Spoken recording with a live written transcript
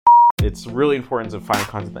It's really important to find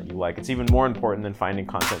content that you like. It's even more important than finding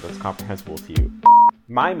content that's comprehensible to you.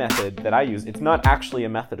 My method that I use, it's not actually a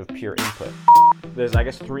method of pure input. There's, I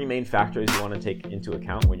guess, 3 main factors you want to take into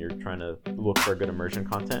account when you're trying to look for good immersion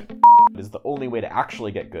content. It is the only way to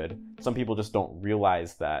actually get good. Some people just don't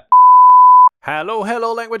realize that. Hello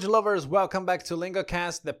language lovers, welcome back to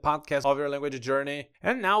LingoCast, the podcast of your language journey.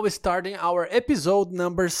 And now we're starting our episode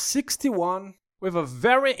number 61 with a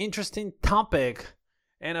very interesting topic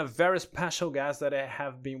and a very special guest that I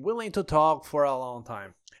have been willing to talk for a long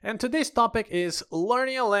time. And today's topic is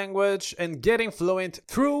learning a language and getting fluent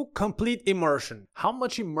through complete immersion. How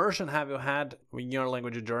much immersion have you had in your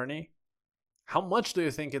language journey? How much do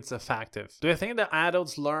you think it's effective? Do you think that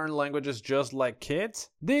adults learn languages just like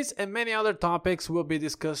kids? These and many other topics will be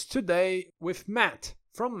discussed today with Matt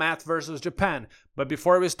from Matt vs. Japan. But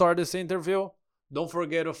before we start this interview, don't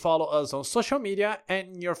forget to follow us on social media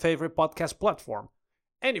and your favorite podcast platform.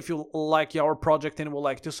 And if you like our project and would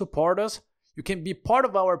like to support us, you can be part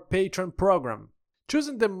of our Patreon program,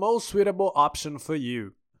 choosing the most suitable option for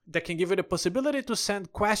you. That can give you the possibility to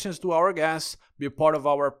send questions to our guests, be part of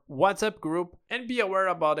our WhatsApp group, and be aware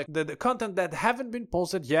about the content that haven't been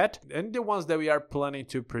posted yet and the ones that we are planning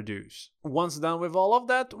to produce. Once done with all of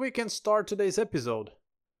that, we can start today's episode.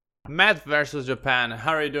 Matt versus Japan.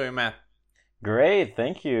 How are you doing, Matt? Great,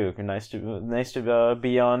 thank you. Nice to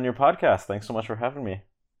be on your podcast. Thanks so much for having me.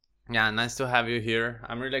 Yeah, nice to have you here.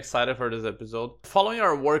 I'm really excited for this episode. Following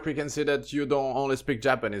our work, we can see that you don't only speak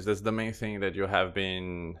Japanese. That's the main thing that you have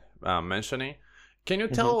been mentioning. Can you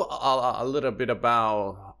tell a little bit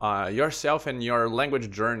about yourself and your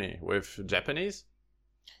language journey with Japanese?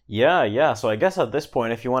 Yeah. So I guess at this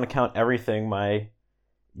point, if you want to count everything, my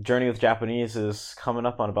journey with Japanese is coming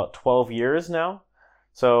up on about 12 years now.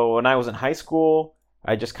 So when I was in high school,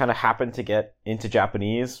 I just kind of happened to get into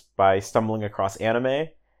Japanese by stumbling across anime.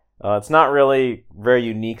 It's not really a very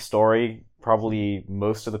unique story. Probably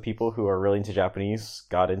most of the people who are really into Japanese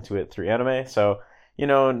got into it through anime. So,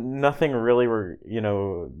 nothing really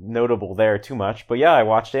notable there too much. But yeah, I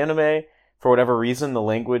watched anime. For whatever reason, the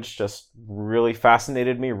language just really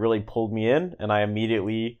fascinated me, really pulled me in. And I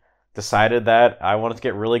immediately decided that I wanted to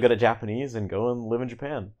get really good at Japanese and go and live in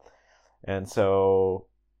Japan. And so,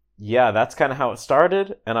 yeah, that's kind of how it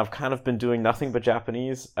started, and I've kind of been doing nothing but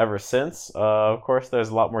Japanese ever since. Of course, there's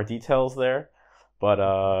a lot more details there, but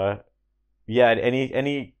yeah,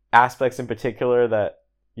 any aspects in particular that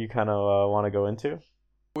you kind of want to go into?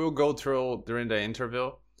 We'll go through during the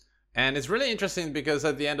interview, and it's really interesting because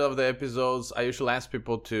at the end of the episodes, I usually ask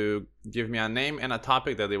people to give me a name and a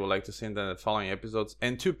topic that they would like to see in the following episodes,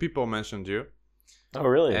 and 2 people mentioned you. Oh,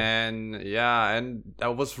 really? And yeah, and I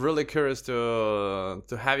was really curious to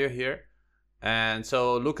have you here. And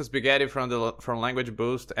so Lucas Bighetti from Language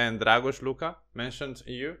Boost and Dragos Luca mentioned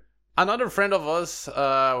you. Another friend of us,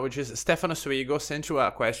 which is Stefano Suigo, sent you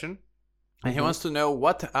a question. And he wants to know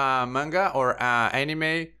what manga or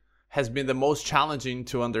anime has been the most challenging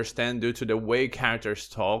to understand due to the way characters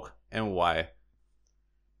talk and why.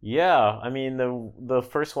 Yeah, I mean, the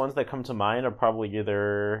first ones that come to mind are probably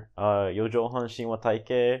either Youjouhan Shinwa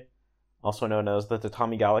Taikei, also known as the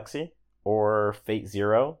Tatami Galaxy, or Fate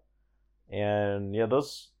Zero. And yeah,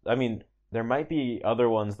 there might be other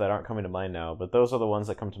ones that aren't coming to mind now, but those are the ones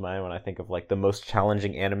that come to mind when I think of like the most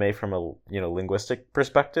challenging anime from a linguistic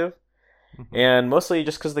perspective. And mostly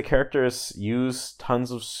just because the characters use tons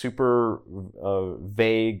of super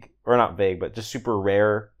vague, or not vague, but just super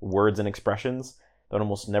rare words and expressions that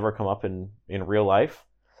almost never come up in real life.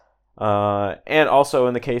 And also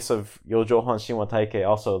in the case of Youjouhan Shinwa Taikei,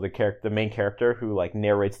 also the main character who like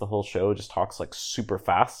narrates the whole show just talks like super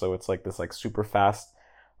fast. So it's like this like super fast,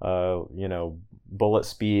 bullet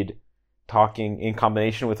speed talking in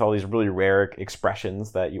combination with all these really rare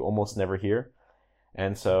expressions that you almost never hear.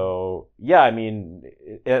 And so, yeah, I mean,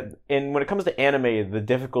 and when it comes to anime, the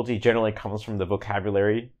difficulty generally comes from the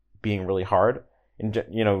vocabulary being really hard. And,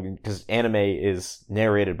 because anime is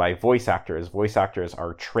narrated by voice actors. Voice actors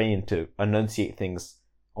are trained to enunciate things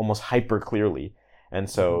almost hyper clearly. And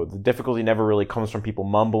so the difficulty never really comes from people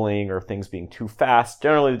mumbling or things being too fast.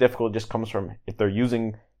 Generally, the difficulty just comes from if they're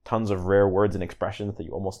using tons of rare words and expressions that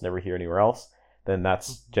you almost never hear anywhere else, then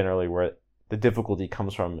that's generally where the difficulty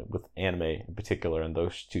comes from with anime in particular. And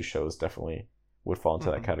those 2 shows definitely would fall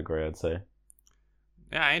into that category, I'd say.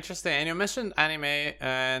 Yeah, interesting. And you mentioned anime,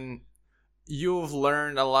 and you've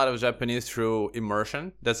learned a lot of Japanese through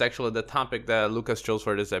immersion. That's actually the topic that Lucas chose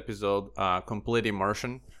for this episode, complete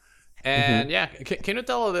immersion. And yeah, can you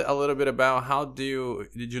tell a little bit about how did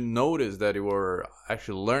you notice that you were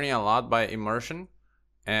actually learning a lot by immersion?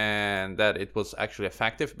 and that it was actually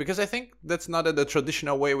effective? Because I think that's not the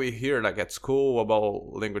traditional way we hear like at school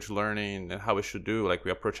about language learning and how we should do. Like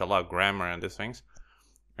we approach a lot of grammar and these things.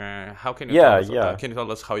 How can you tell Yeah, us? yeah. Can you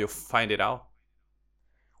tell us how you find it out?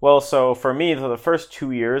 Well, so for me, for the first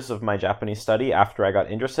 2 years of my Japanese study, after I got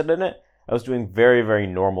interested in it, I was doing very, very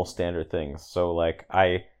normal standard things. So, like,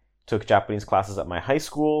 I took Japanese classes at my high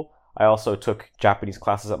school. I also took Japanese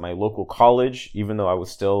classes at my local college, even though I was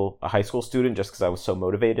still a high school student, just because I was so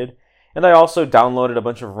motivated. And I also downloaded a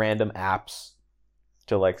bunch of random apps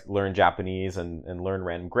to, like, learn Japanese and learn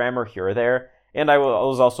random grammar here or there. And I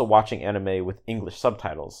was also watching anime with English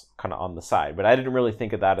subtitles kind of on the side. But I didn't really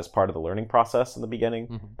think of that as part of the learning process in the beginning.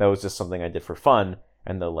 Mm-hmm. That was just something I did for fun.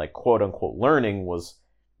 And the, like, quote-unquote learning was,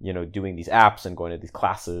 you know, doing these apps and going to these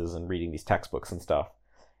classes and reading these textbooks and stuff.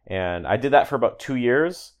 And I did that for about 2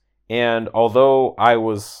 years. And although I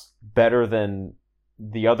was better than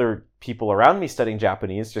the other people around me studying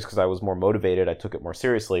Japanese, just because I was more motivated, I took it more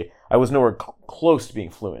seriously, I was nowhere close to being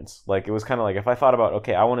fluent. Like, it was kind of like, if I thought about,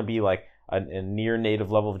 okay, I want to be like a near native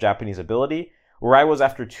level of Japanese ability, where I was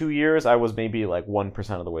after 2 years, I was maybe like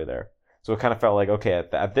 1% of the way there. So it kind of felt like, okay,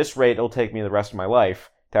 at this rate, it'll take me the rest of my life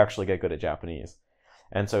to actually get good at Japanese.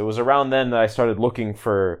 And so it was around then that I started looking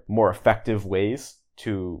for more effective ways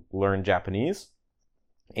to learn Japanese.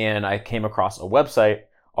 And I came across a website,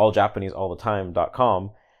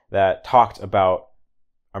 alljapaneseallthetime.com, that talked about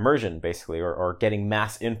immersion, basically, or getting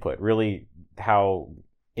mass input. Really, how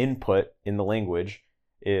input in the language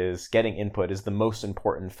is getting input is the most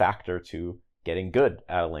important factor to getting good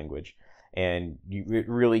at a language. And it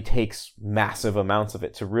really takes massive amounts of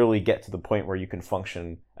it to really get to the point where you can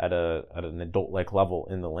function at an adult-like level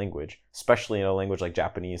in the language, especially in a language like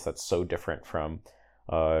Japanese that's so different from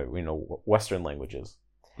Western languages.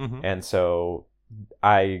 Mm-hmm. And so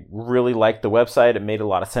I really liked the website. It made a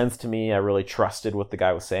lot of sense to me. I really trusted what the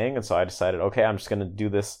guy was saying. And so I decided, okay, I'm just going to do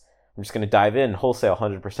this. I'm just going to dive in wholesale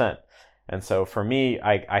 100%. And so for me,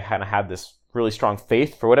 I kind of had this really strong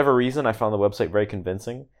faith. For whatever reason, I found the website very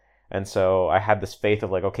convincing. And so I had this faith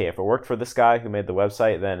of like, okay, if it worked for this guy who made the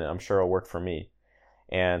website, then I'm sure it'll work for me.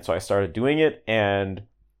 And so I started doing it. And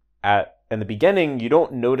in the beginning, you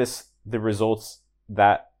don't notice the results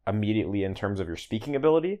that immediately in terms of your speaking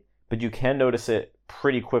ability, but you can notice it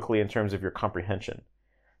pretty quickly in terms of your comprehension.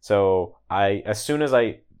 So as soon as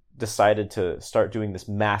I decided to start doing this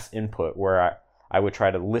mass input where I would try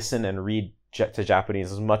to listen and read to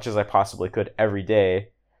Japanese as much as I possibly could every day,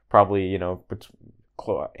 probably,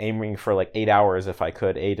 aiming for like 8 hours if I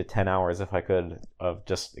could, 8 to 10 hours if I could, of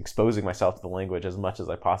just exposing myself to the language as much as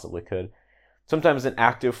I possibly could. Sometimes in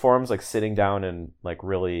active forms, like sitting down and like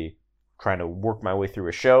really trying to work my way through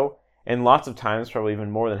a show. And lots of times, probably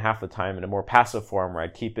even more than half the time, in a more passive form where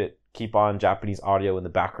I'd keep on Japanese audio in the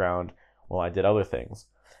background while I did other things.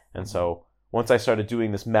 And so once I started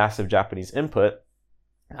doing this massive Japanese input,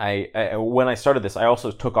 when I started this, I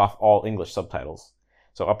also took off all English subtitles.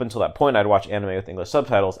 So up until that point, I'd watch anime with English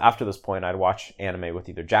subtitles. After this point, I'd watch anime with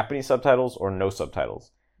either Japanese subtitles or no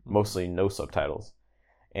subtitles, mostly no subtitles.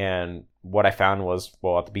 And what I found was,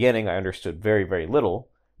 well, at the beginning, I understood very, very little,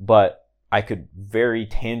 but I could very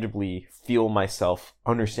tangibly feel myself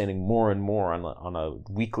understanding more and more on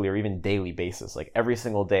a weekly or even daily basis. Like every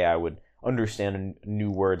single day, I would understand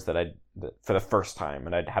new words for the first time,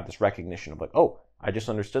 and I'd have this recognition of like, oh, I just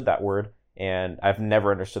understood that word, and I've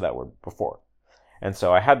never understood that word before. And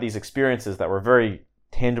so I had these experiences that were very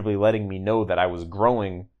tangibly letting me know that I was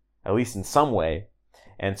growing, at least in some way.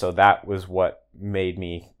 And so that was what made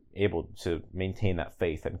me able to maintain that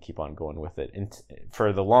faith and keep on going with it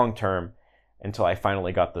for the long term, until I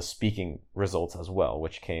finally got the speaking results as well,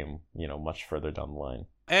 which came, much further down the line.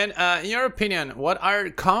 And in your opinion, what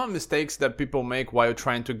are common mistakes that people make while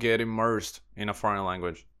trying to get immersed in a foreign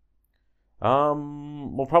language?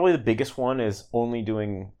 Well, probably the biggest one is only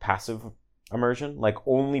doing passive immersion, like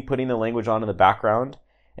only putting the language on in the background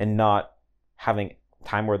and not having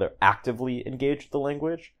time where they're actively engaged with the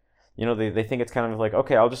language. They think it's kind of like,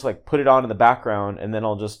 okay, I'll just like put it on in the background and then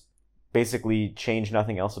I'll just basically change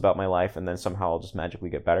nothing else about my life and then somehow I'll just magically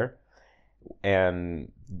get better.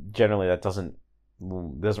 And generally that doesn't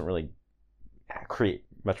really create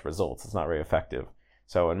much results. It's not very effective.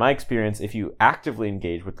 So in my experience, if you actively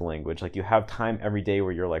engage with the language, like you have time every day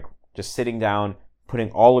where you're like just sitting down,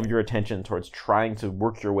 putting all of your attention towards trying to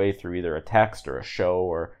work your way through either a text or a show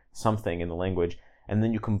or something in the language, and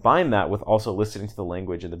then you combine that with also listening to the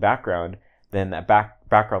language in the background, then that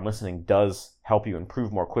background listening does help you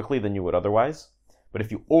improve more quickly than you would otherwise. But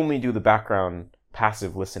if you only do the background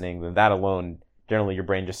passive listening, then that alone, generally your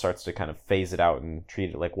brain just starts to kind of phase it out and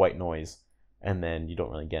treat it like white noise, and then you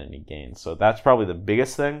don't really get any gain. So that's probably the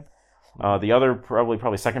biggest thing. The other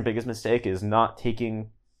probably second biggest mistake is not taking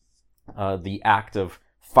the act of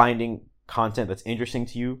finding content that's interesting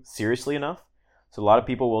to you seriously enough. So a lot of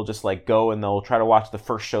people will just like go and they'll try to watch the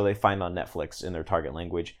first show they find on Netflix in their target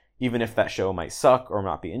language, even if that show might suck or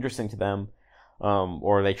not be interesting to them.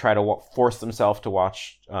 Or they try to force themselves to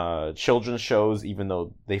watch children's shows, even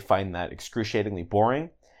though they find that excruciatingly boring.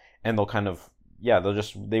 And they'll kind of,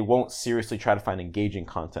 they won't seriously try to find engaging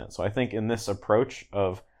content. So I think in this approach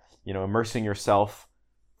of, immersing yourself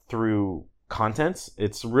through content,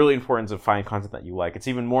 it's really important to find content that you like. It's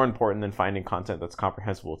even more important than finding content that's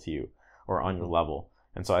comprehensible to you or on your level.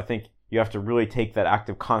 And so I think you have to really take that act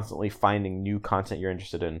of constantly finding new content you're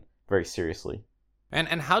interested in very seriously.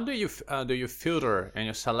 And how do you filter and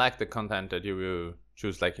you select the content that you will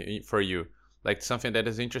choose, like for you, like something that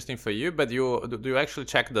is interesting for you, but do you actually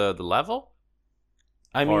check the level?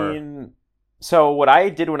 So what I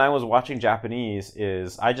did when I was watching Japanese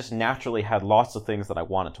is I just naturally had lots of things that I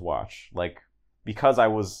wanted to watch. Like, because I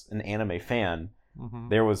was an anime fan,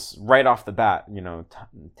 there was right off the bat,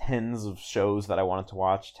 tens of shows that I wanted to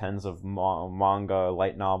watch, tens of manga,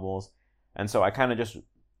 light novels. And so I kind of just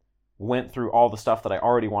went through all the stuff that I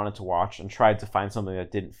already wanted to watch and tried to find something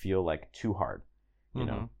that didn't feel like too hard, you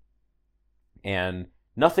know? And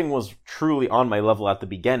nothing was truly on my level at the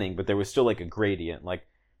beginning, but there was still like a gradient. Like,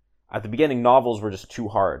 at the beginning, novels were just too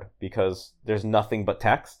hard because there's nothing but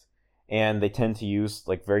text, and they tend to use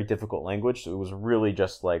like very difficult language. So it was really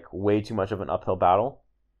just like way too much of an uphill battle.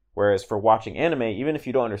 Whereas for watching anime, even if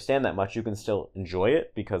you don't understand that much, you can still enjoy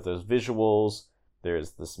it because there's visuals,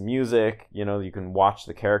 there's this music, you can watch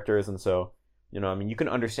the characters. And so, you can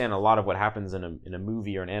understand a lot of what happens in a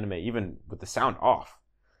movie or an anime, even with the sound off.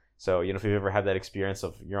 So, if you've ever had that experience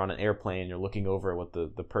of you're on an airplane, you're looking over what the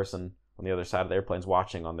person on the other side of the airplane's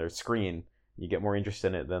watching on their screen, you get more interested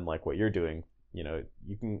in it than like what you're doing. You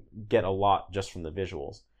can get a lot just from the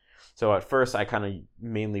visuals. So at first I kind of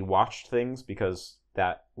mainly watched things because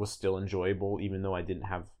that was still enjoyable, even though I didn't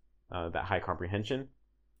have that high comprehension.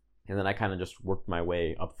 And then I kind of just worked my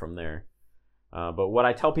way up from there. But what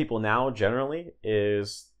I tell people now generally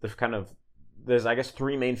is there's I guess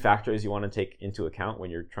three main factors you want to take into account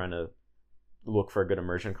when you're trying to look for good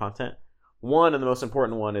immersion content. One, and the most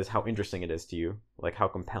important one, is how interesting it is to you. Like, how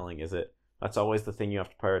compelling is it? That's always the thing you have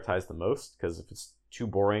to prioritize the most, because if it's too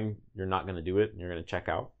boring, you're not going to do it and you're going to check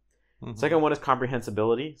out. Second one is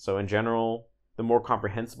comprehensibility. So in general, the more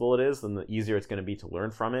comprehensible it is, then the easier it's going to be to learn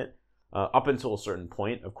from it. Up until a certain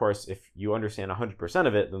point. Of course, if you understand 100%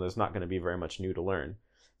 of it, then there's not going to be very much new to learn.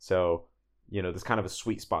 So, there's kind of a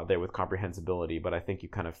sweet spot there with comprehensibility, but I think you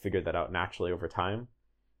kind of figured that out naturally over time.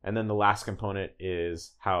 And then the last component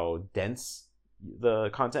is how dense the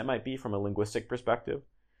content might be from a linguistic perspective.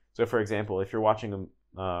 So, for example, if you're watching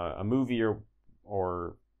a movie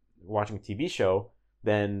or watching a TV show,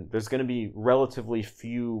 then there's going to be relatively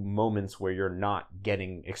few moments where you're not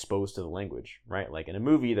getting exposed to the language, right? Like in a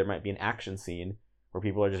movie, there might be an action scene where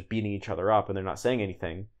people are just beating each other up and they're not saying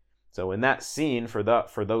anything. So in that scene, for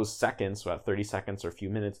those seconds, about 30 seconds or a few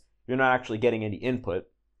minutes, you're not actually getting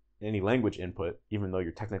any language input, even though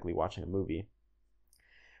you're technically watching a movie.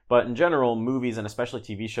 But in general, movies and especially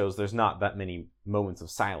TV shows, there's not that many moments of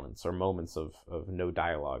silence or moments of no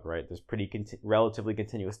dialogue, right? There's relatively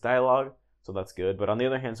continuous dialogue, so that's good. But on the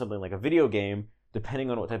other hand, something like a video game,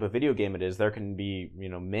 depending on what type of video game it is, there can be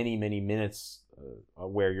many minutes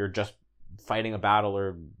where you're just fighting a battle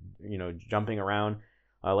or jumping around.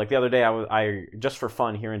 Like the other day, I just for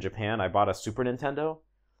fun here in Japan, I bought a Super Nintendo.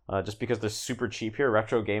 Just because they're super cheap here.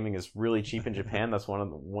 Retro gaming is really cheap in Japan. That's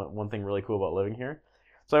one thing really cool about living here.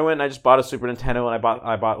 So I went and I just bought a Super Nintendo, and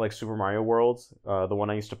I bought like Super Mario World, the one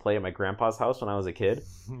I used to play at my grandpa's house when I was a kid.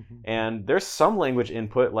 And there's some language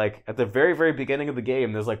input, like at the very, very beginning of the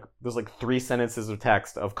game, there's like 3 sentences of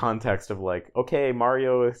text, of context of like, okay,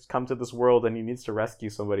 Mario has come to this world and he needs to rescue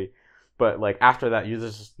somebody. But like after that, you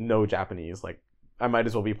just know Japanese. Like I might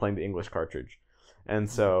as well be playing the English cartridge. And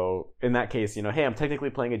so in that case, hey, I'm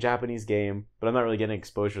technically playing a Japanese game, but I'm not really getting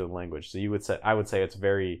exposure to the language. So I would say it's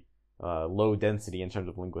very low density in terms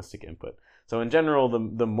of linguistic input. So in general,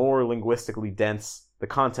 the more linguistically dense the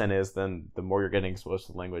content is, then the more you're getting exposed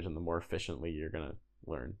to the language and the more efficiently you're going to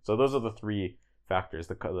learn. So those are the three factors: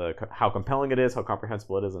 how compelling it is, how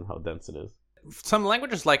comprehensible it is, and how dense it is. Some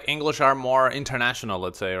languages like English are more international,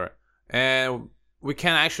 let's say, right? And we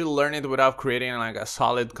can actually learn it without creating like a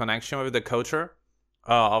solid connection with the culture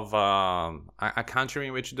of a country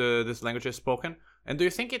in which this language is spoken. And do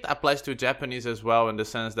you think it applies to Japanese as well, in the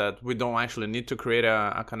sense that we don't actually need to create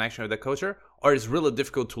a connection with the culture, or it's really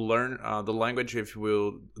difficult to learn the language if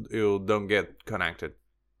you don't get connected,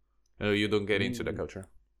 you don't get into the culture?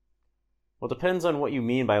 Well, it depends on what you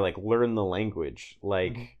mean by like learn the language.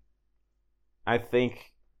 Like, I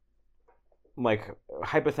think, like,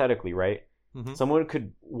 hypothetically, right? Someone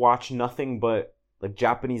could watch nothing but like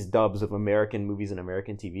Japanese dubs of American movies and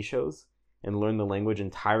American TV shows and learn the language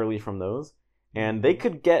entirely from those. And they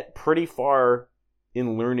could get pretty far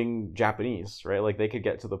in learning Japanese, right? Like, they could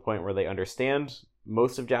get to the point where they understand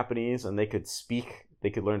most of Japanese and they could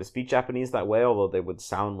learn to speak Japanese that way, although they would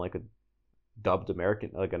sound like a dubbed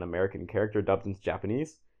American, like an American character dubbed into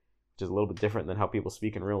Japanese, which is a little bit different than how people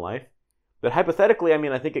speak in real life. But hypothetically, I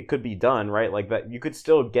mean, I think it could be done, right? Like, that you could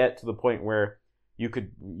still get to the point where you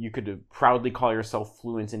could proudly call yourself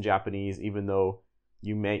fluent in Japanese, even though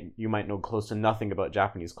you might know close to nothing about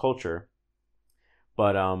Japanese culture.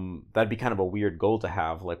 But that'd be kind of a weird goal to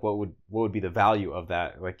have. Like, what would be the value of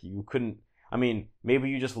that? Like, you couldn't. I mean, maybe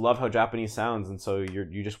you just love how Japanese sounds, and so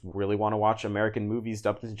you just really want to watch American movies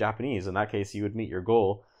dubbed into Japanese. In that case, you would meet your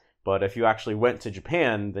goal. But if you actually went to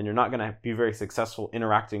Japan, then you're not going to be very successful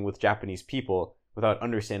interacting with Japanese people without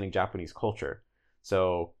understanding Japanese culture.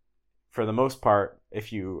 So, for the most part,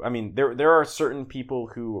 there are certain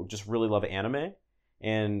people who just really love anime,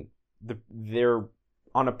 and they're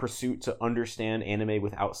on a pursuit to understand anime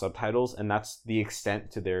without subtitles, and that's the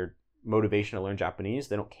extent to their motivation to learn Japanese.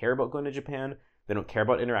 They don't care about going to Japan. They don't care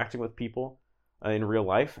about interacting with people in real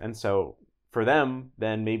life. And so for them,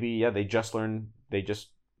 then maybe, they just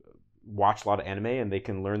watch a lot of anime and they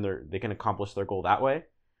can accomplish their goal that way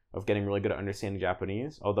of getting really good at understanding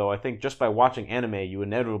Japanese. Although I think just by watching anime, you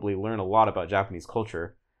inevitably learn a lot about Japanese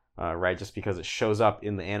culture, right? Just because it shows up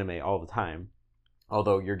in the anime all the time.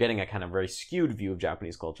 Although you're getting a kind of very skewed view of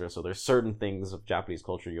Japanese culture. So there's certain things of Japanese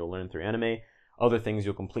culture you'll learn through anime, other things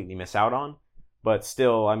you'll completely miss out on. But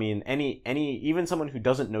still, I mean, even someone who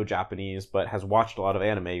doesn't know Japanese but has watched a lot of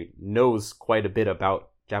anime knows quite a bit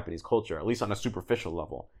about Japanese culture, at least on a superficial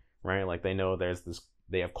level, right? Like, they know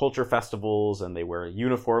they have culture festivals and they wear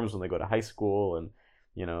uniforms when they go to high school, and,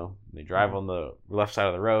 they drive on the left side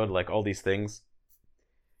of the road, like all these things.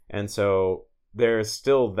 And so there's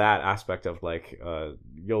still that aspect of like,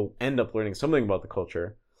 you'll end up learning something about the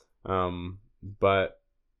culture. But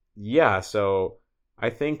yeah, so I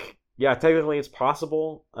think, technically it's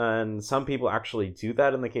possible, and some people actually do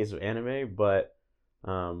that in the case of anime, but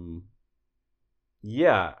I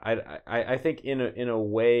think in a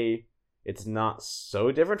way it's not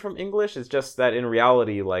so different from English. It's just that in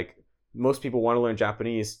reality, like, most people want to learn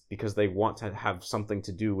Japanese because they want to have something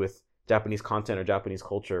to do with Japanese content or Japanese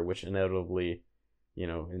culture, which inevitably,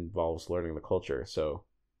 involves learning the culture. So,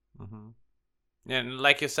 and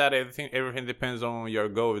like you said, everything depends on your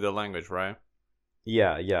goal with the language, right?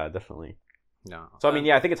 Yeah, definitely. Yeah. So I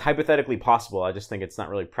mean, I think it's hypothetically possible. I just think it's not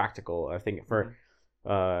really practical. I think for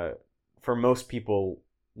most people,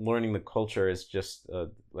 learning the culture is just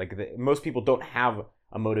most people don't have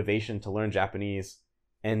a motivation to learn Japanese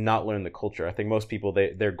and not learn the culture. I think most people,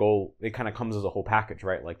 their goal, it kind of comes as a whole package,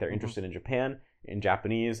 right? Like, they're interested in Japan, in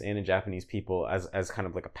Japanese, and in Japanese people as kind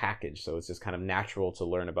of like a package. So it's just kind of natural to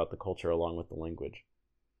learn about the culture along with the language.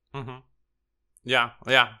 Yeah,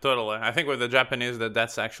 totally. I think with the Japanese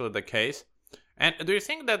that's actually the case. And do you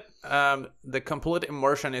think that the complete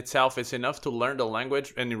immersion itself is enough to learn the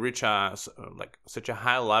language and reach such a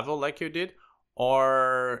high level like you did,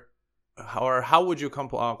 or how would you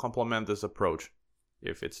complement this approach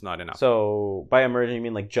if it's not enough? So by immersion, you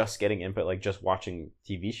mean like just getting input, like just watching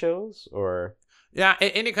TV shows, or? Yeah,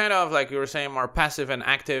 any kind of, like you were saying, more passive and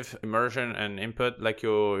active immersion and input, like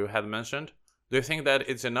you had mentioned. Do you think that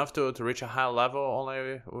it's enough to reach a high level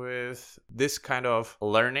only with this kind of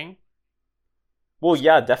learning? Well,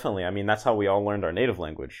 yeah, definitely. I mean, that's how we all learned our native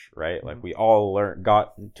language, right? Like, we all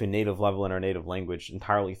got to native level in our native language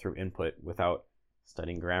entirely through input without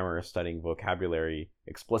studying grammar or studying vocabulary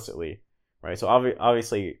explicitly, right? So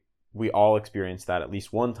obviously, we all experienced that at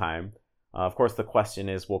least one time. Of course, the question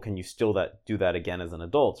is, well, can you still do that again as an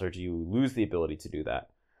adult, or do you lose the ability to do that?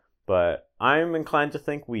 But I'm inclined to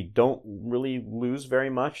think we don't really lose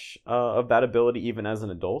very much of that ability even as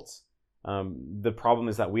an adult. The problem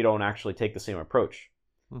is that we don't actually take the same approach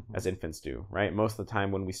as infants do, right? Most of the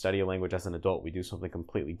time when we study a language as an adult, we do something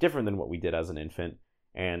completely different than what we did as an infant,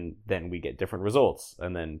 and then we get different results.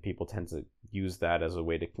 And then people tend to use that as a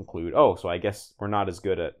way to conclude, oh, so I guess we're not as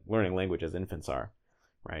good at learning language as infants are,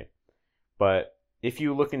 right? But if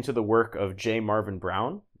you look into the work of J. Marvin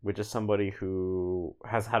Brown, which is somebody who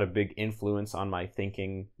has had a big influence on my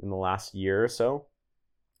thinking in the last year or so,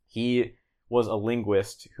 he was a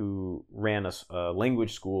linguist who ran a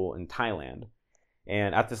language school in Thailand.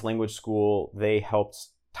 And at this language school, they helped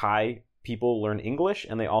Thai people learn English,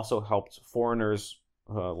 and they also helped foreigners,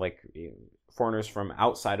 foreigners from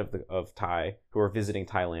outside of Thai who are visiting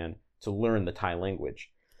Thailand to learn the Thai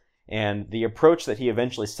language. And the approach that he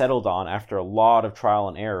eventually settled on after a lot of trial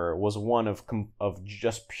and error was one of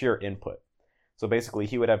just pure input. So basically,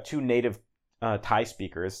 he would have two native Thai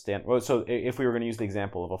speakers stand. So if we were going to use the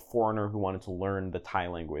example of a foreigner who wanted to learn the Thai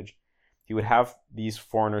language, he would have these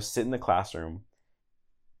foreigners sit in the classroom,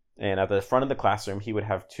 and at the front of the classroom, he would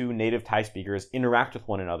have two native Thai speakers interact with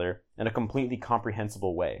one another in a completely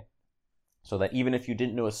comprehensible way, so that even if you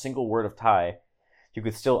didn't know a single word of Thai, you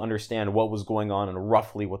could still understand what was going on and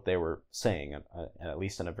roughly what they were saying, at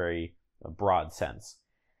least in a very broad sense.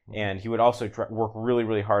 And he would also work really,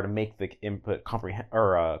 really hard to make the input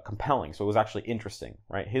compelling, so it was actually interesting,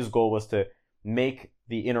 right? His goal was to make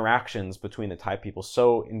the interactions between the Thai people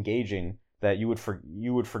so engaging that you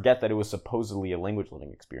would forget that it was supposedly a language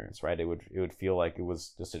learning experience, right? It would feel like it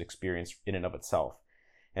was just an experience in and of itself.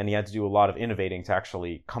 And he had to do a lot of innovating to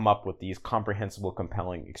actually come up with these comprehensible,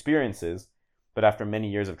 compelling experiences. But after many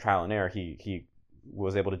years of trial and error, he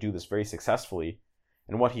was able to do this very successfully.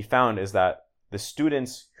 And what he found is that the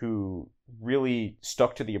students who really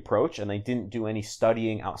stuck to the approach and they didn't do any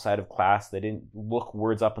studying outside of class, they didn't look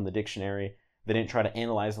words up in the dictionary, they didn't try to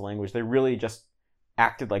analyze the language, they really just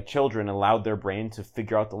acted like children and allowed their brain to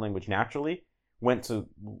figure out the language naturally, went to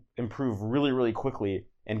improve really, really quickly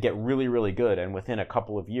and get really, really good. And within a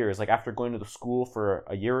couple of years, like after going to the school for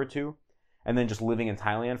a year or two, and then just living in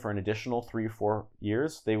Thailand for an additional 3 or 4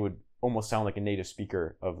 years, they would almost sound like a native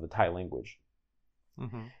speaker of the Thai language.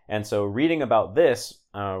 Mm-hmm. And so reading about this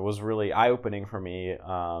was really eye-opening for me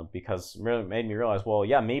because it really made me realize, well,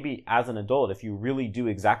 yeah, maybe as an adult, if you really do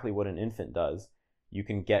exactly what an infant does, you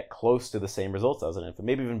can get close to the same results as an infant,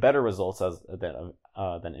 maybe even better results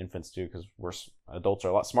than infants do, because adults are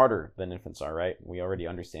a lot smarter than infants are, right? We already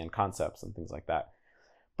understand concepts and things like that.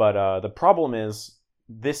 But the problem is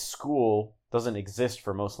this school doesn't exist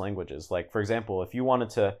for most languages. Like, for example, if you wanted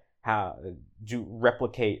to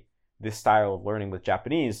replicate this style of learning with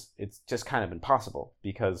Japanese, it's just kind of impossible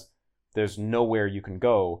because there's nowhere you can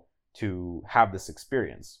go to have this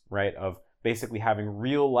experience, right? Of basically having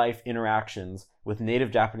real life interactions with native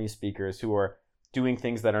Japanese speakers who are doing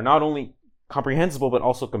things that are not only comprehensible but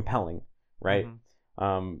also compelling, right?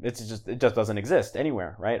 Mm-hmm. It just doesn't exist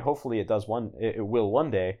anywhere, right? Hopefully it will one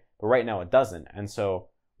day, but right now it doesn't. And so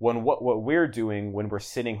what we're doing when we're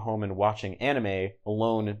sitting home and watching anime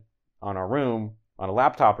alone on our room on a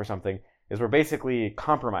laptop or something is we're basically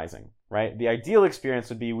compromising, right? The ideal experience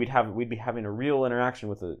would be we'd be having a real interaction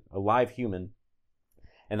with a live human,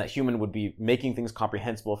 and that human would be making things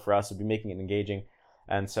comprehensible for us, would be making it engaging.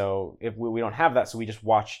 And so if we don't have that, so we just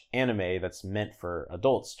watch anime that's meant for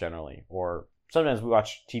adults generally, or sometimes we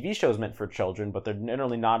watch TV shows meant for children, but they're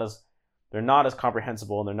generally not as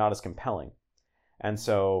comprehensible and they're not as compelling. And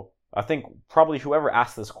so I think probably whoever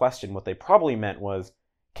asked this question, what they probably meant was,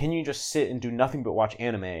 can you just sit and do nothing but watch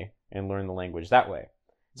anime and learn the language that way?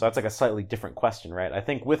 So that's like a slightly different question, right? I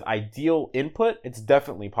think with ideal input, it's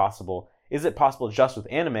definitely possible. Is it possible just with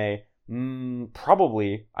anime?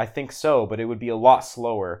 Probably, I think so, but it would be a lot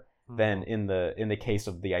slower than in the case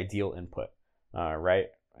of the ideal input, right?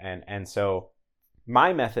 And so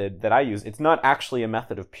my method that I use, it's not actually a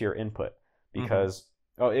method of pure input because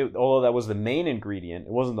although that was the main ingredient,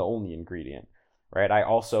 it wasn't the only ingredient, right? I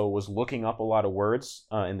also was looking up a lot of words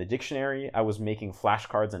in the dictionary. I was making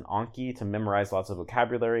flashcards in Anki to memorize lots of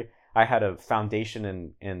vocabulary. I had a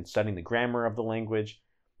foundation in studying the grammar of the language.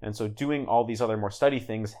 And so doing all these other more study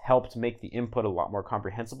things helped make the input a lot more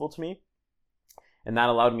comprehensible to me. And that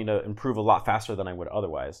allowed me to improve a lot faster than I would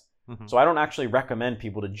otherwise. Mm-hmm. So I don't actually recommend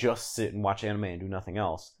people to just sit and watch anime and do nothing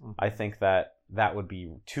else. Mm-hmm. I think that would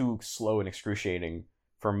be too slow and excruciating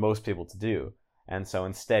for most people to do. And so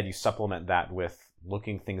instead you supplement that with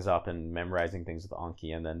looking things up and memorizing things with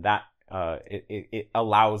Anki. And then that it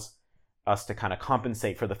allows us to kind of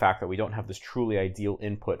compensate for the fact that we don't have this truly ideal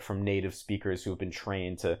input from native speakers who have been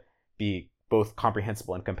trained to be both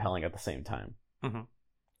comprehensible and compelling at the same time. Mm-hmm.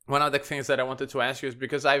 One of the things that I wanted to ask you is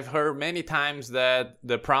because I've heard many times that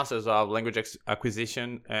the process of language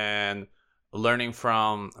acquisition and learning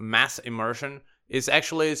from mass immersion is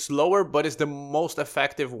actually slower, but it's the most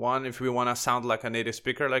effective one if we want to sound like a native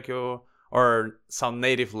speaker like you, or sound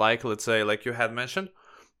native like, let's say, like you had mentioned.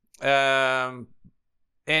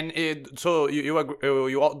 And so do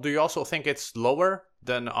you also think it's slower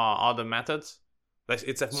than other methods? Like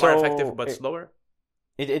it's more effective but slower?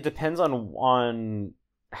 It depends on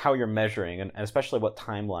how you're measuring, and especially what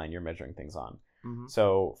timeline you're measuring things on. Mm-hmm.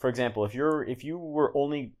 So, for example, if you were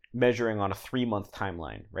only measuring on a 3-month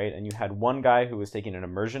timeline, right, and you had one guy who was taking an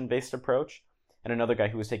immersion-based approach, and another guy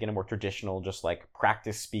who was taking a more traditional, just like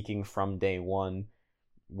practice speaking from day one,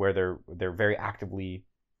 where they're very actively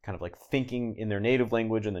kind of like thinking in their native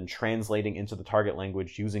language and then translating into the target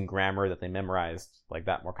language using grammar that they memorized, like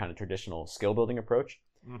that more kind of traditional skill building approach.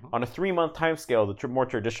 Mm-hmm. On a 3-month time scale, the more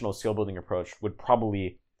traditional skill building approach would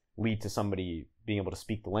probably lead to somebody being able to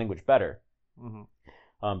speak the language better,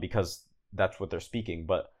 because that's what they're speaking.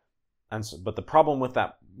 But the problem with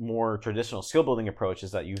that more traditional skill building approach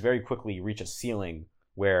is that you very quickly reach a ceiling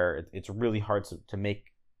where it's really hard to make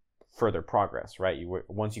further progress, right?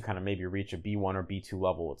 Once you kind of maybe reach a B1 or B2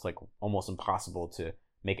 level, it's like almost impossible to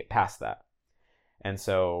make it past that. And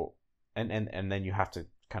so, and then you have to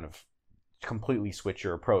kind of completely switch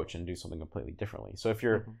your approach and do something completely differently. So if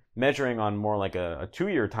you're measuring on more like a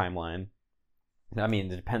 2-year timeline, I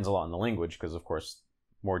mean, it depends a lot on the language, because of course,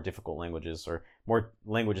 more difficult languages or more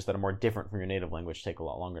languages that are more different from your native language take a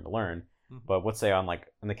lot longer to learn. But let's say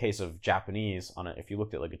in the case of Japanese, if you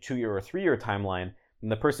looked at like a 2-year or 3-year timeline, then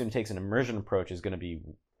the person who takes an immersion approach is going to be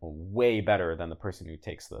way better than the person who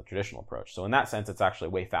takes the traditional approach. So in that sense, it's actually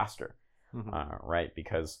way faster, right?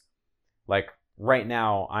 Because like right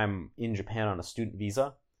now I'm in Japan on a student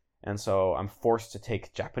visa, and so I'm forced to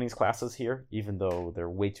take Japanese classes here, even though they're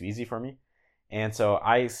way too easy for me. And so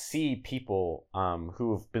I see people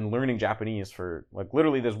who have been learning Japanese for, like,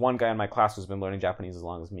 literally there's one guy in my class who's been learning Japanese as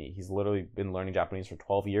long as me. He's literally been learning Japanese for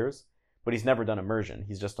 12 years, but he's never done immersion.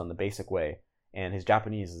 He's just done the basic way. And his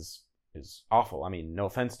Japanese is awful. I mean, no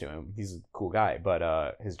offense to him. He's a cool guy,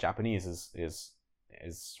 but his Japanese is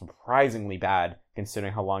surprisingly bad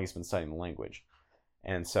considering how long he's been studying the language.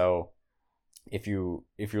 And so if you're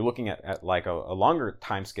looking at like a longer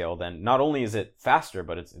time scale, then not only is it faster,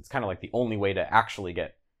 but it's kind of like the only way to actually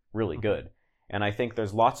get really good. And I think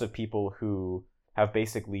there's lots of people who have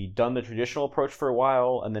basically done the traditional approach for a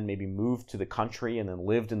while and then maybe moved to the country and then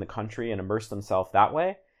lived in the country and immersed themselves that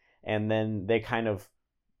way. And then they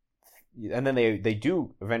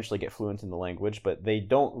do eventually get fluent in the language, but they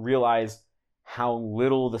don't realize how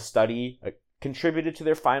little the study contributed to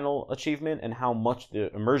their final achievement and how much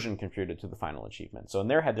the immersion contributed to the final achievement. So in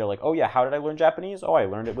their head, they're like, oh yeah, how did I learn Japanese? Oh, I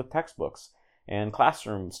learned it with textbooks and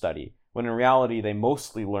classroom study. When in reality, they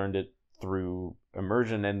mostly learned it through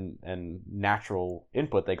immersion and natural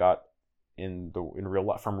input they got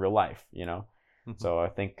from real life, you know? So I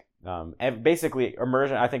think basically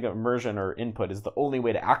immersion or input is the only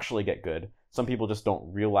way to actually get good. Some people just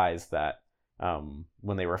don't realize that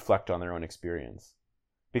when they reflect on their own experience,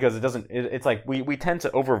 because it's like we tend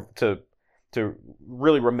to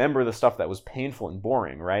really remember the stuff that was painful and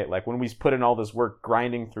boring, right? Like when we put in all this work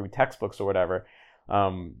grinding through textbooks or whatever,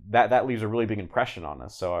 that leaves a really big impression on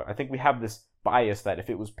us. So I think we have this bias that if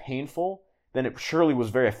it was painful, then it surely was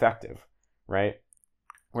very effective, right?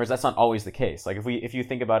 Whereas that's not always the case. Like if you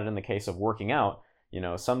think about it in the case of working out, you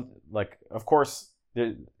know, of course,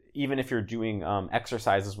 even if you're doing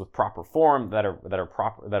exercises with proper form that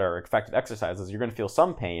are effective exercises, you're going to feel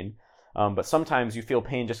some pain. But sometimes you feel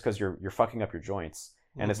pain just because you're fucking up your joints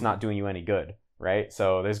and it's not doing you any good, right?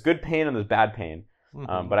 So there's good pain and there's bad pain.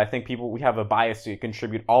 But I think we have a bias to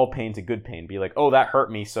contribute all pain to good pain. Be like, oh, that hurt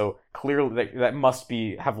me, so clearly that must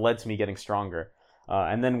have led to me getting stronger.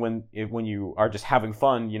 And then when you are just having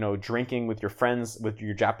fun, you know, drinking with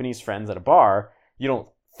your Japanese friends at a bar, you don't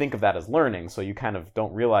think of that as learning. So you kind of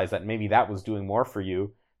don't realize that maybe that was doing more for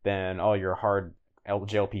you than all your hard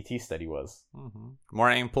JLPT study was. More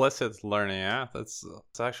implicit learning, yeah, that's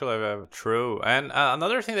actually true. And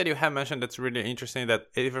another thing that you have mentioned that's really interesting, that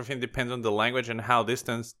everything depends on the language and how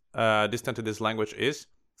distant to this language is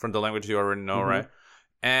from the language you already know, right?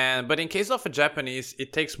 But in case of a Japanese,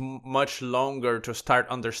 it takes much longer to start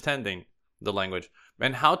understanding the language.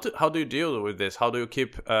 And how do you deal with this? How do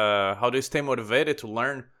you stay motivated to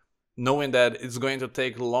learn, knowing that it's going to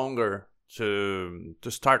take longer to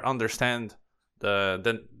start understand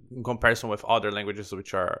than in comparison with other languages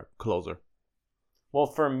which are closer? Well,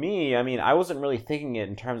 for me, I mean, I wasn't really thinking it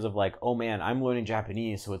in terms of like, oh man, I'm learning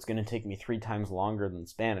Japanese, so it's going to take me 3 times longer than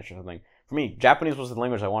Spanish or something. For me, Japanese was the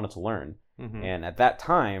language I wanted to learn. And at that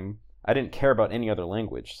time, I didn't care about any other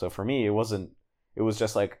language. So for me, it was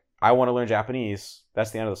just like, I want to learn Japanese. That's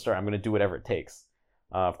the end of the story. I'm going to do whatever it takes.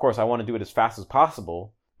 Of course, I want to do it as fast as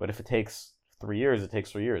possible. But if it takes 3 years, it takes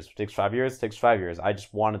 3 years. If it takes 5 years, it takes 5 years. I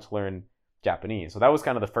just wanted to learn Japanese. So that was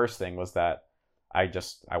kind of the first thing, was that I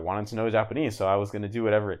wanted to know Japanese. So I was going to do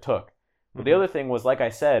whatever it took. But the other thing was, like I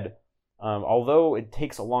said, although it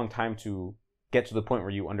takes a long time to get to the point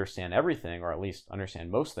where you understand everything, or at least understand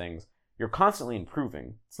most things, you're constantly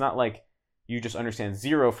improving. It's not like you just understand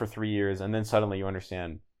 0 for 3 years and then suddenly you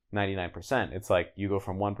understand 99%. It's like you go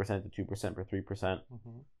from 1% to 2% for 3%.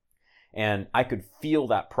 And I could feel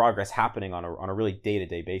that progress happening on a really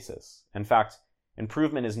day-to-day basis. In fact,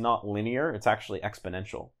 improvement is not linear, it's actually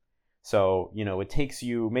exponential. So, it takes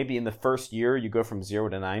you, maybe in the first year, you go from 0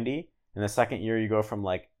 to 90. In the second year, you go from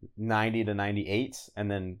like 90 to 98.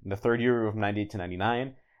 And then the third year, you go from 90 to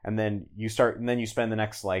 99. And then you spend the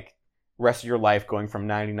next like rest of your life going from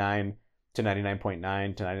 99 to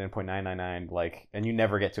 99.9 to 99.999, like, and you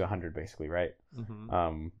never get to 100 basically, right?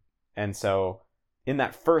 And so in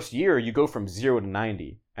that first year, you go from 0 to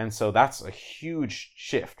 90. And so that's a huge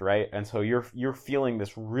shift, right? And so you're feeling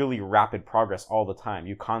this really rapid progress all the time.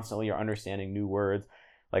 You constantly are understanding new words.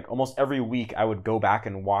 Like almost every week, I would go back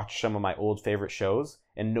and watch some of my old favorite shows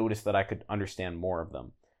and notice that I could understand more of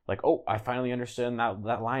them. Like, oh, I finally understood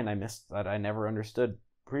that line I missed that I never understood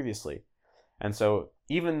previously. And so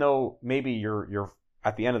even though maybe you're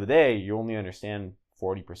at the end of the day, you only understand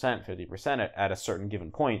 40%, 50% at a certain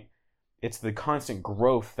given point, it's the constant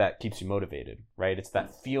growth that keeps you motivated, right? It's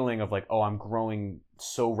that feeling of like, oh, I'm growing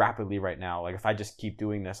so rapidly right now. Like if I just keep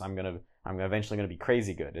doing this, I'm eventually gonna be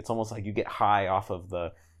crazy good. It's almost like you get high off of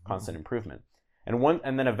the constant improvement.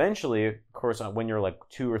 And then eventually, of course, when you're like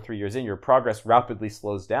 2 or 3 years in, your progress rapidly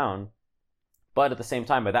slows down. But at the same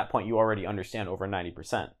time, by that point, you already understand over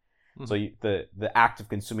 90%. So the act of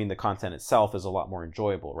consuming the content itself is a lot more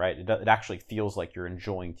enjoyable, right? It actually feels like you're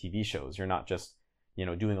enjoying TV shows. You're not just,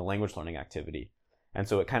 doing a language learning activity. And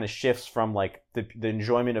so it kind of shifts from like the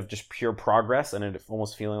enjoyment of just pure progress and it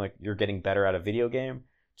almost feeling like you're getting better at a video game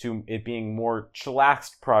to it being more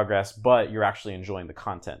chillaxed progress, but you're actually enjoying the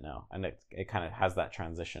content now. And it kind of has that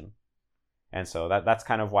transition. And so that's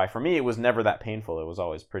kind of why for me, it was never that painful. It was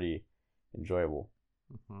always pretty enjoyable.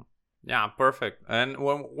 Yeah, perfect. And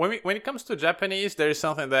when it comes to Japanese, there is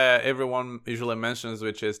something that everyone usually mentions,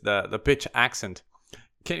 which is the pitch accent.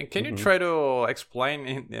 Can you try to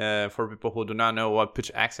explain for people who do not know what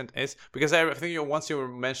pitch accent is? Because I think once you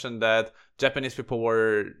mentioned that Japanese people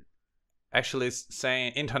were actually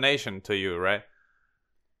saying intonation to you, right?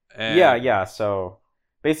 And Yeah. So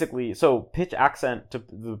basically, pitch accent,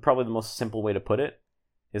 probably the most simple way to put it,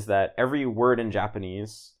 is that every word in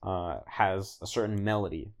Japanese has a certain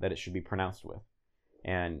melody that it should be pronounced with.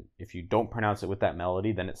 And if you don't pronounce it with that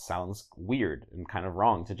melody, then it sounds weird and kind of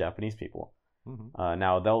wrong to Japanese people.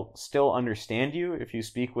 Now, they'll still understand you if you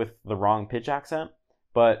speak with the wrong pitch accent,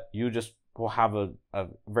 but you just will have a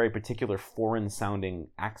very particular foreign-sounding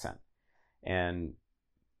accent. And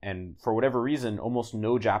for whatever reason, almost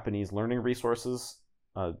no Japanese learning resources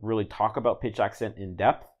really talk about pitch accent in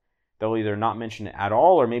depth. They'll either not mention it at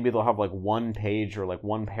all, or maybe they'll have like one page or like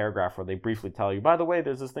one paragraph where they briefly tell you, by the way,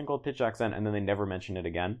 there's this thing called pitch accent, and then they never mention it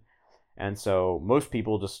again. And so most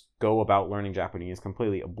people just go about learning Japanese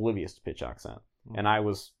completely oblivious to pitch accent. And I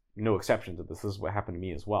was no exception to this. This is what happened to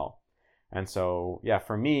me as well. And so, yeah,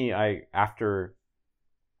 for me, after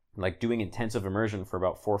like doing intensive immersion for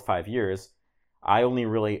about 4 or 5 years, I only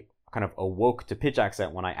really kind of awoke to pitch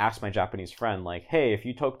accent when I asked my Japanese friend, like, hey, if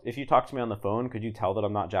you talk to me on the phone, could you tell that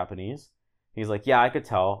I'm not Japanese? He's like, yeah, I could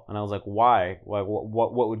tell. And I was like, why?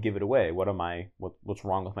 What would give it away? What's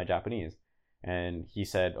wrong with my Japanese? And he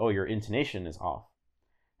said, oh, your intonation is off.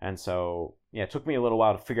 And so, yeah, it took me a little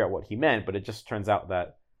while to figure out what he meant, but it just turns out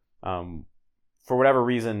that for whatever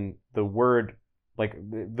reason, the word, like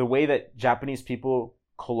the way that Japanese people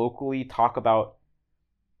colloquially talk about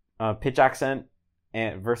pitch accent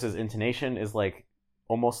versus intonation is like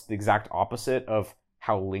almost the exact opposite of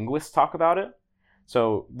how linguists talk about it.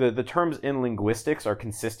 So the terms in linguistics are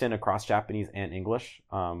consistent across Japanese and English.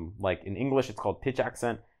 Like in English, it's called pitch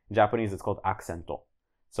accent. In Japanese, it's called accento.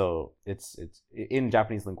 So it's in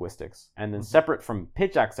Japanese linguistics. And then separate from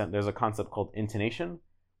pitch accent, there's a concept called intonation,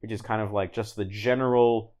 which is kind of like just the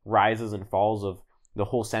general rises and falls of the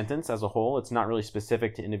whole sentence as a whole. It's not really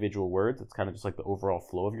specific to individual words. It's kind of just like the overall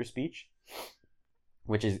flow of your speech,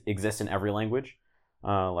 which exists in every language.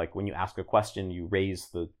 Like when you ask a question, you raise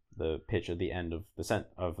the pitch at the end of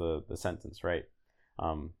the sentence, right?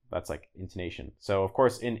 That's like intonation. So of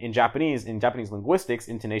course, in Japanese linguistics,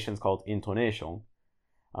 intonation is called intonation.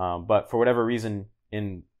 But for whatever reason,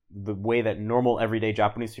 in the way that normal everyday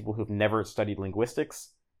Japanese people who've never studied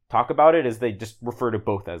linguistics talk about it, is they just refer to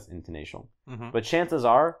both as intonation. But chances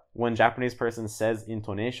are, when Japanese person says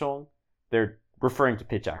intonation, they're referring to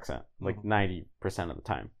pitch accent, like 90% of the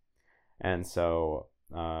time. And so,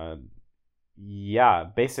 yeah,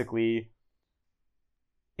 basically,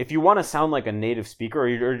 if you want to sound like a native speaker, or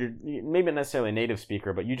you're maybe not necessarily a native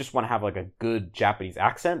speaker, but you just want to have like a good Japanese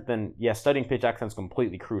accent, then yeah, studying pitch accent is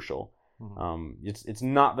completely crucial. It's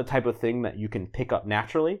not the type of thing that you can pick up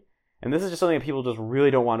naturally. And this is just something that people just really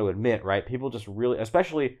don't want to admit, right? People just really,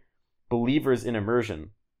 especially believers in immersion,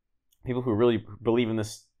 people who really believe in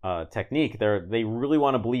this technique, they really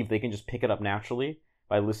want to believe they can just pick it up naturally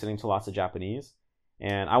by listening to lots of Japanese.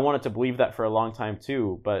 And I wanted to believe that for a long time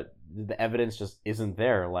too, but the evidence just isn't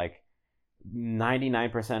there. Like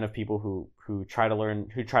 99% of people who try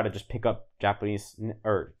to just pick up Japanese,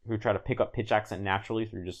 or who try to pick up pitch accent naturally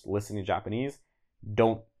through just listening to Japanese,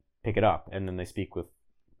 don't pick it up, and then they speak with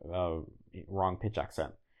wrong pitch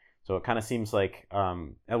accent. So it kind of seems like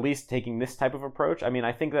at least taking this type of approach. I mean,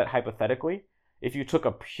 I think that hypothetically, if you took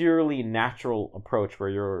a purely natural approach where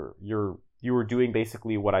you were doing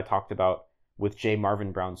basically what I talked about with J.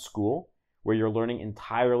 Marvin Brown's school, where you're learning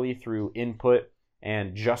entirely through input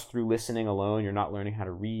and just through listening alone, you're not learning how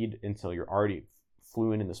to read until you're already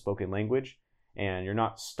fluent in the spoken language, and you're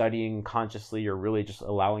not studying consciously, you're really just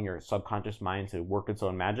allowing your subconscious mind to work its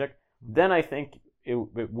own magic, then I think it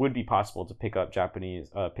would be possible to pick up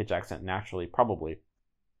Japanese pitch accent naturally, probably.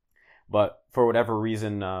 But for whatever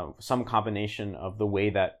reason, some combination of the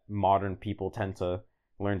way that modern people tend to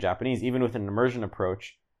learn Japanese, even with an immersion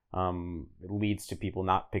approach, it leads to people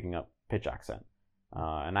not picking up pitch accent.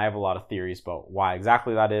 And I have a lot of theories about why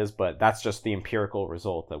exactly that is, but that's just the empirical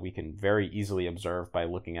result that we can very easily observe by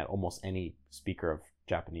looking at almost any speaker of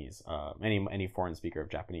Japanese, any foreign speaker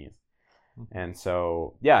of Japanese. And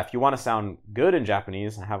so, yeah, if you want to sound good in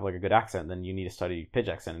Japanese and have like a good accent, then you need to study pitch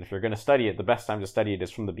accent. And if you're going to study it, the best time to study it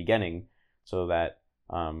is from the beginning, so that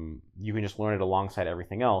you can just learn it alongside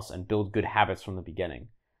everything else and build good habits from the beginning.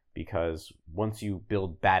 Because once you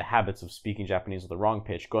build bad habits of speaking Japanese with the wrong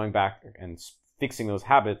pitch, going back and fixing those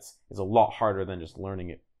habits is a lot harder than just learning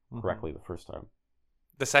it correctly the first time.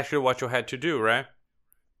 That's actually what you had to do, right?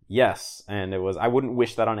 Yes, and I wouldn't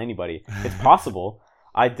wish that on anybody. It's possible.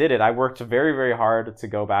 I did it. I worked very, very hard to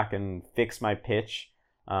go back and fix my pitch.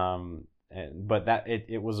 But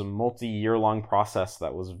it was a multi-year long process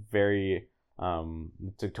that was very,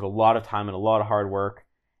 took a lot of time and a lot of hard work.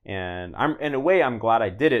 And in a way, I'm glad I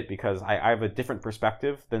did it, because I have a different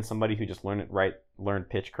perspective than somebody who just learned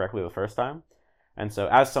pitch correctly the first time. And so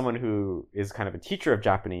as someone who is kind of a teacher of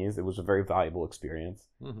Japanese, it was a very valuable experience.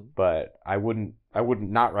 But I wouldn't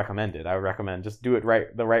not recommend it. I would recommend just do it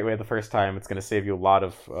the right way the first time. It's going to save you a lot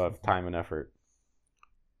of time and effort.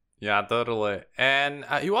 Yeah, totally. And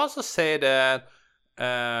you also say that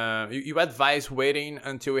you advise waiting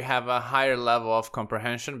until we have a higher level of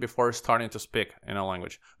comprehension before starting to speak in a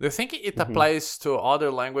language. Do you think it applies to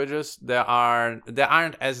other languages that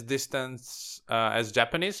aren't as distant as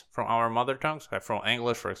Japanese from our mother tongues, like from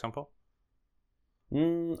English, for example?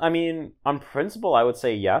 I mean, on principle, I would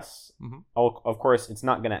say yes. Of course, it's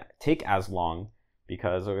not going to take as long,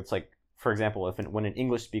 because it's like, for example, when an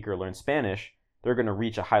English speaker learns Spanish, they're going to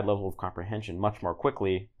reach a high level of comprehension much more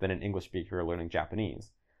quickly than an English speaker learning Japanese.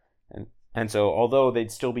 And so although they'd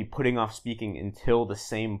still be putting off speaking until the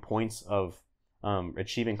same points of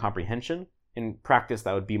achieving comprehension, in practice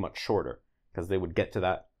that would be much shorter, because they would get to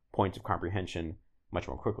that point of comprehension much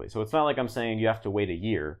more quickly. So it's not like I'm saying you have to wait a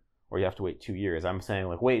year or you have to wait 2 years. I'm saying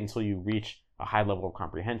like wait until you reach a high level of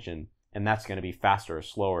comprehension, and that's going to be faster or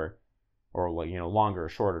slower, or like, longer or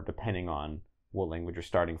shorter, depending on what language you're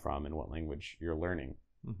starting from and what language you're learning.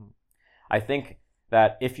 I think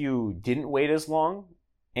that if you didn't wait as long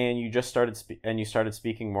and you just started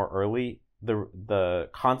speaking more early, the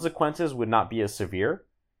consequences would not be as severe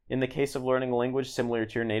in the case of learning a language similar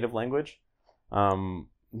to your native language.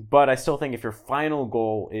 But I still think if your final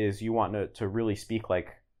goal is you want to really speak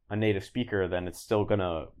like a native speaker, then it's still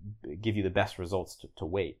gonna give you the best results to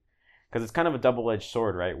wait, because it's kind of a double-edged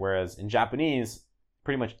sword, right? Whereas in Japanese,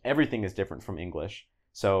 pretty much everything is different from English.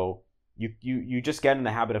 So you just get in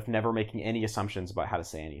the habit of never making any assumptions about how to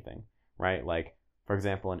say anything, right? Like, for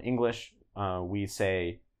example, in English, we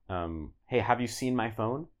say, hey, have you seen my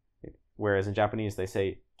phone? Whereas in Japanese, they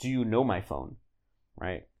say, do you know my phone,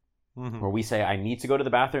 right? Where we say, I need to go to the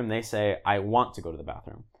bathroom, they say, I want to go to the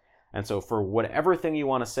bathroom. And so for whatever thing you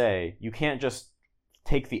want to say, you can't just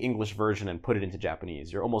take the English version and put it into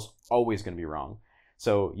Japanese. You're almost always going to be wrong.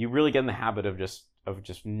 So you really get in the habit of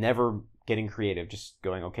just never getting creative, just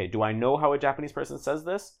going, okay, do I know how a Japanese person says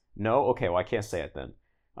this? No? Okay, well, I can't say it then.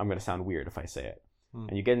 I'm going to sound weird if I say it.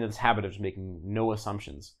 And you get into this habit of just making no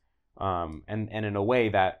assumptions. And in a way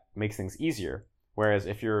that makes things easier. Whereas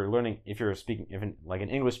if you're speaking, like an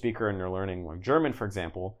English speaker and you're learning like German, for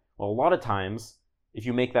example, well, a lot of times, if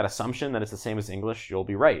you make that assumption that it's the same as English, you'll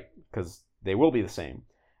be right, because they will be the same.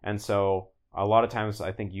 And so a lot of times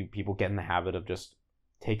I think people get in the habit of just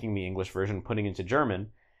taking the English version, putting it into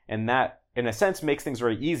German, and that in a sense makes things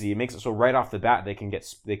very easy. It makes it so right off the bat they can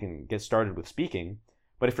get started with speaking.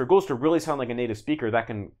 But if your goal is to really sound like a native speaker, that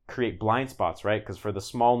can create blind spots, right? Because for the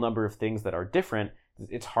small number of things that are different,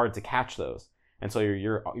 it's hard to catch those. And so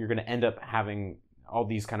you're going to end up having all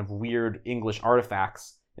these kind of weird English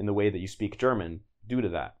artifacts in the way that you speak German due to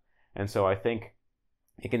that. And so I think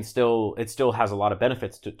it still has a lot of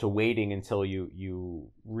benefits to waiting until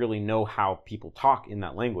you really know how people talk in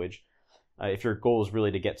that language. If your goal is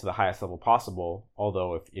really to get to the highest level possible,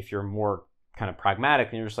 although if you're more kind of pragmatic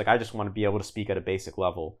and you're just like, I just want to be able to speak at a basic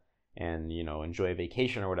level and, enjoy a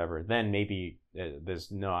vacation or whatever, then maybe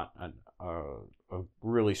there's not a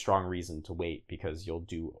really strong reason to wait, because you'll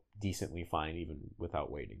do decently fine even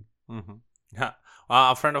without waiting. Mm-hmm. Yeah.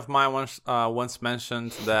 A friend of mine once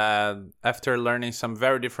mentioned that after learning some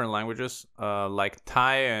very different languages, like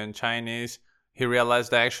Thai and Chinese, he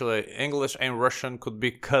realized that actually English and Russian could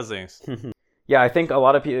be cousins. Yeah, I think a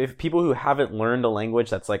lot of people who haven't learned a language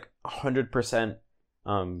that's like 100%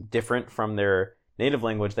 different from their native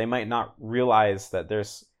language, they might not realize that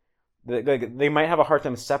they might have a hard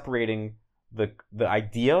time separating the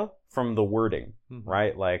idea from the wording, mm-hmm.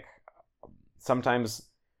 right? Like sometimes,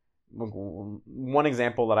 one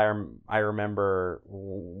example that I remember,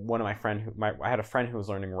 one of I had a friend who was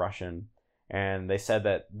learning Russian, and they said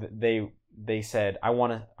that they said, I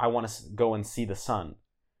want to go and see the sun.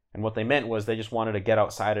 And what they meant was they just wanted to get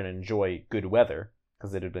outside and enjoy good weather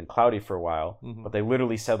because it had been cloudy for a while. Mm-hmm. But they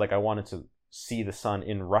literally said, like, I wanted to see the sun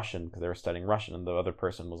in Russian because they were studying Russian. And the other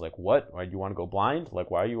person was like, what? Why do you want to go blind?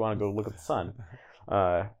 Like, why do you want to go look at the sun?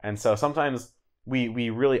 And so sometimes we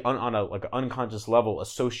really on a like unconscious level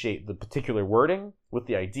associate the particular wording with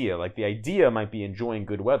the idea. Like the idea might be enjoying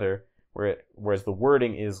good weather, whereas the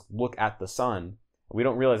wording is look at the sun. We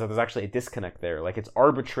don't realize that there's actually a disconnect there. Like it's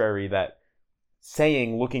arbitrary that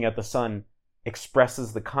saying looking at the sun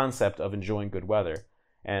expresses the concept of enjoying good weather,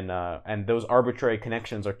 and those arbitrary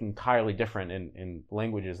connections are entirely different in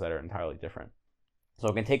languages that are entirely different. So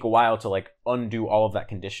it can take a while to like undo all of that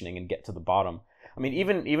conditioning and get to the bottom. I mean,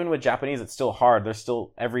 even with Japanese, it's still hard. There's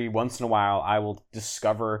still, every once in a while, I will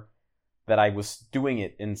discover that I was doing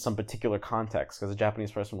it in some particular context, because a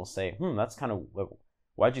Japanese person will say, that's kind of,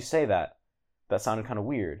 why'd you say that? That sounded kind of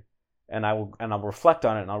weird. And I'll reflect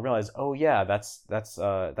on it, and I'll realize, oh yeah, that's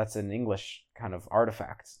an English kind of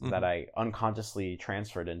artifact mm-hmm. that I unconsciously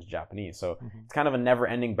transferred into Japanese. So mm-hmm. it's kind of a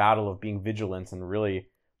never-ending battle of being vigilant and really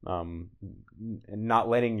not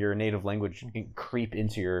letting your native language creep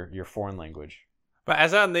into your foreign language. But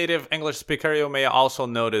as a native English speaker, you may also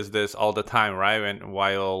notice this all the time, right?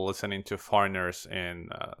 While listening to foreigners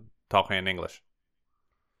and talking in English.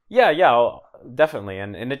 Yeah, definitely,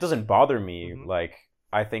 and it doesn't bother me. Mm-hmm. Like,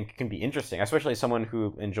 I think it can be interesting, especially someone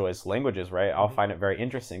who enjoys languages, right? I'll find it very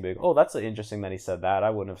interesting. Be like, oh, that's interesting that he said that. I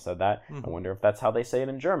wouldn't have said that. Mm-hmm. I wonder if that's how they say it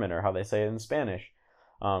in German or how they say it in Spanish.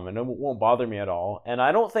 And it won't bother me at all. And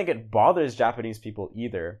I don't think it bothers Japanese people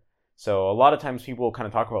either. So a lot of times people kind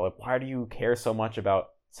of talk about, like, why do you care so much about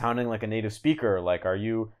sounding like a native speaker? Like, are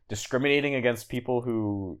you discriminating against people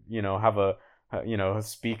who,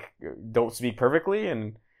 don't speak perfectly?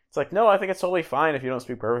 And it's like, no, I think it's totally fine if you don't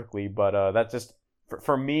speak perfectly. But that's just,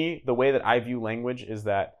 for me, the way that I view language is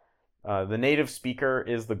that the native speaker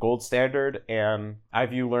is the gold standard, and I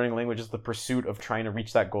view learning language as the pursuit of trying to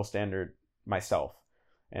reach that gold standard myself.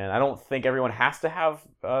 And I don't think everyone has to have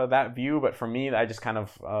that view, but for me, I just kind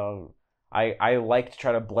of, I like to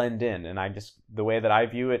try to blend in, and the way that I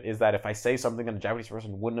view it is that if I say something that a Japanese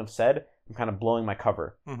person wouldn't have said, I'm kind of blowing my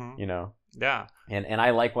cover, mm-hmm. Yeah. And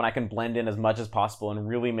I like when I can blend in as much as possible and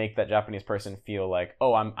really make that Japanese person feel like,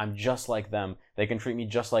 oh, I'm just like them. They can treat me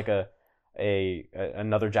just like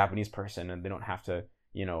another Japanese person, and they don't have to,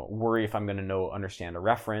 worry if I'm going to understand a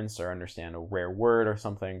reference or understand a rare word or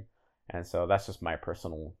something. And so that's just my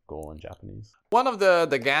personal goal in Japanese. One of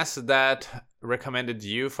the guests that recommended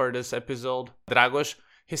you for this episode, Dragos,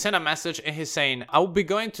 he sent a message and he's saying, I will be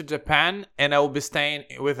going to Japan and I will be staying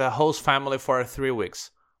with a host family for 3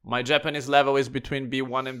 weeks. My Japanese level is between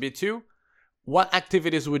B1 and B2. What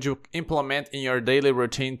activities would you implement in your daily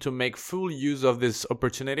routine to make full use of this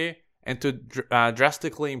opportunity and to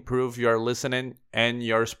drastically improve your listening and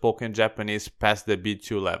your spoken Japanese past the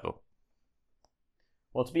B2 level?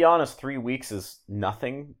 Well, to be honest, 3 weeks is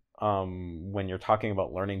nothing when you're talking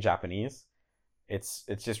about learning Japanese. It's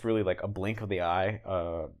just really like a blink of the eye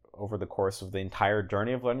over the course of the entire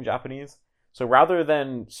journey of learning Japanese. So rather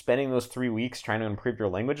than spending those 3 weeks trying to improve your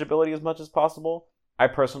language ability as much as possible, I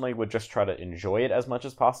personally would just try to enjoy it as much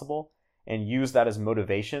as possible and use that as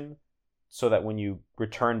motivation so that when you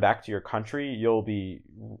return back to your country, you'll be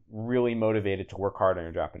really motivated to work hard on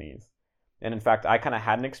your Japanese. And in fact, I kind of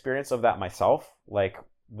had an experience of that myself. Like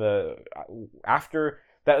after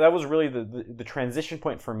that was really the transition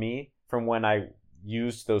point for me from when I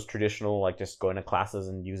used those traditional, like just going to classes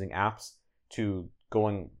and using apps, to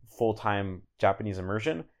going full-time Japanese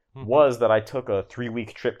immersion, was that I took a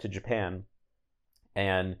 3-week trip to Japan,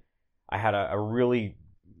 and I had a really,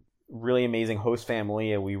 really amazing host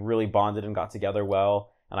family, and we really bonded and got together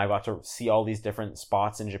well, and I got to see all these different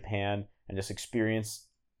spots in Japan and just experience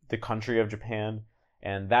the country of Japan.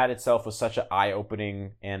 And that itself was such an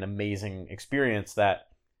eye-opening and amazing experience that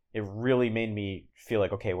it really made me feel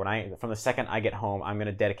like, okay, from the second I get home, I'm going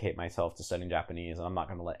to dedicate myself to studying Japanese, and I'm not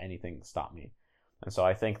going to let anything stop me. And so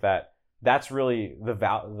I think that that's really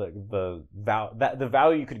the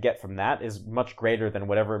value you could get from that is much greater than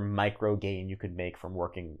whatever micro gain you could make from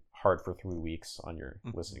working hard for 3 weeks on your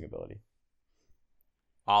listening ability.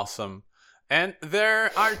 Awesome. And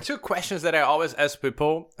there are 2 questions that I always ask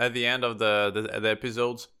people at the end of the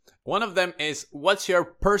episodes. One of them is, what's your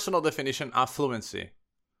personal definition of fluency?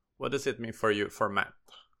 What does it mean for you, for Matt?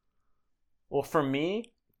 Well, for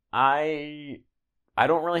me, I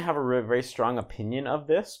don't really have a very strong opinion of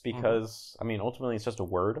this because, I mean, ultimately it's just a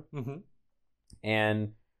word.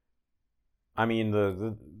 And, I mean,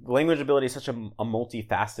 the language ability is such a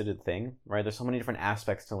multifaceted thing, right? There's so many different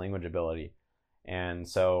aspects to language ability. And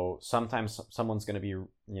so sometimes someone's going to be,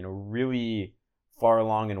 really far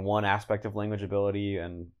along in one aspect of language ability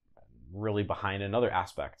and really behind another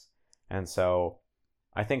aspect. And so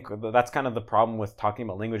I think that's kind of the problem with talking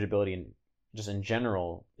about language ability and just in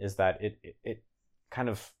general, is that it kind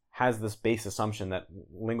of has this base assumption that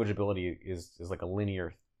language ability is like a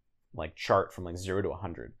linear like chart from like 0 to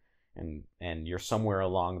 100, and you're somewhere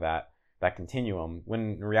along that continuum,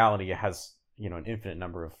 when in reality it has an infinite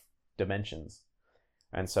number of dimensions.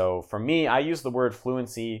 And so for me, I use the word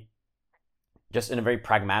fluency just in a very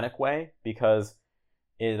pragmatic way, because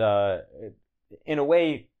it in a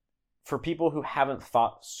way, for people who haven't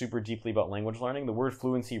thought super deeply about language learning, the word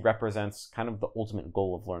fluency represents kind of the ultimate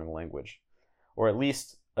goal of learning a language, or at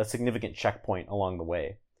least a significant checkpoint along the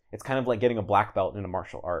way. It's kind of like getting a black belt in a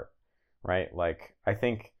martial art, right? Like, I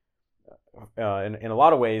think in a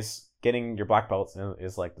lot of ways, getting your black belt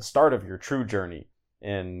is like the start of your true journey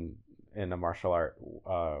in a martial art,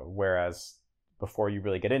 whereas before you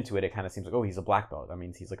really get into it, it kind of seems like, oh, he's a black belt, that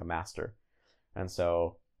means he's like a master. And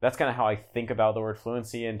so that's kind of how I think about the word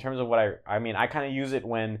fluency. In terms of what I mean, I kind of use it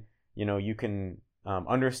when you can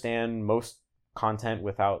understand most content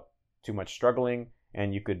without too much struggling,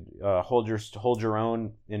 and you could hold your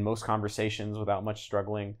own in most conversations without much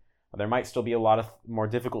struggling. There might still be a lot of more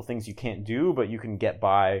difficult things you can't do, but you can get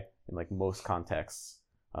by in like most contexts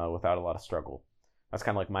without a lot of struggle. That's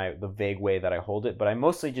kind of like the vague way that I hold it, but I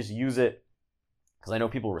mostly just use it because I know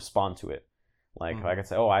people respond to it. Like I could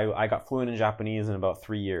say, oh, I got fluent in Japanese in about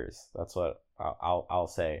 3 years. That's what I'll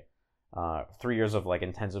say. 3 years of like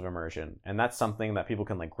intensive immersion, and that's something that people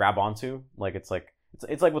can like grab onto. Like it's like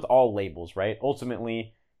with all labels, right?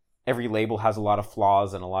 Ultimately, every label has a lot of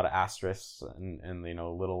flaws and a lot of asterisks and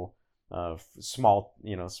little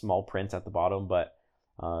small print at the bottom, but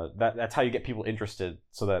that's how you get people interested,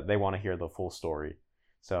 so that they want to hear the full story.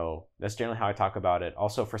 So that's generally how I talk about it.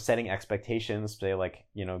 Also, for setting expectations, say like,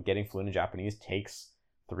 getting fluent in Japanese takes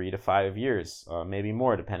 3 to 5 years, maybe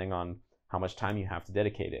more, depending on how much time you have to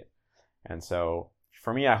dedicate it. And so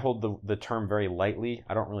for me, I hold the term very lightly.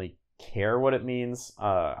 I don't really care what it means.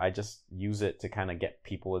 I just use it to kind of get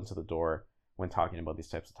people into the door when talking about these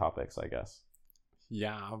types of topics, I guess.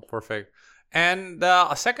 Yeah, perfect. And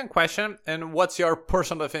a second question, and what's your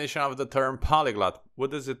personal definition of the term polyglot?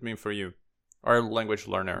 What does it mean for you, or language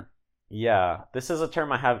learner? Yeah, this is a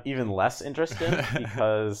term I have even less interest in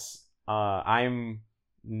because I'm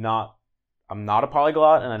not a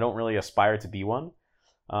polyglot, and I don't really aspire to be one.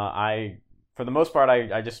 For the most part,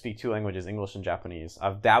 I just speak 2 languages, English and Japanese.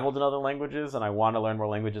 I've dabbled in other languages, and I want to learn more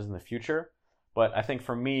languages in the future. But I think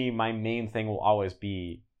for me, my main thing will always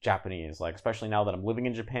be Japanese. Like, especially now that I'm living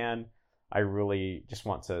in Japan, I really just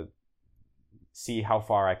want to see how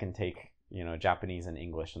far I can take, Japanese and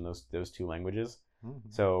English and those 2 languages.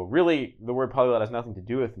 So really, the word polyglot has nothing to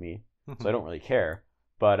do with me, so I don't really care.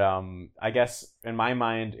 But I guess in my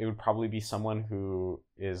mind, it would probably be someone who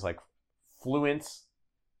is like fluent,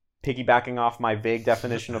 piggybacking off my vague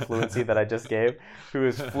definition of fluency that I just gave, who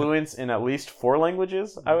is fluent in at least 4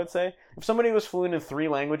 languages, I would say. If somebody was fluent in 3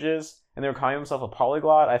 languages and they were calling themselves a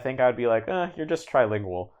polyglot, I think I would be like, you're just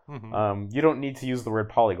trilingual. You don't need to use the word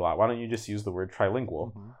polyglot. Why don't you just use the word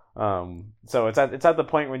trilingual? So it's at the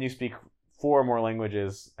point when you speak 4 more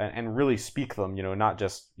languages and really speak them, not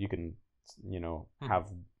just you can, have,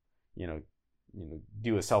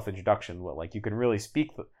 do a self-introduction, but like you can really speak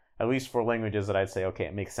at least 4 languages that I'd say, okay,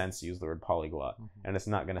 it makes sense to use the word polyglot, and it's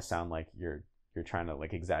not going to sound like you're trying to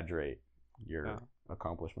like exaggerate your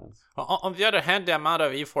accomplishments. On the other hand, the amount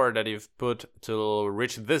of effort that you've put to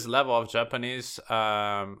reach this level of Japanese,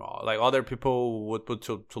 like other people would put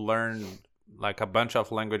to learn like a bunch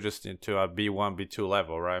of languages into a B1, B2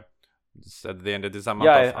 level, right? It's at the end of this amount.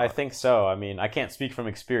 Yeah, I think so. I mean, I can't speak from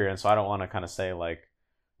experience, so I don't want to kind of say like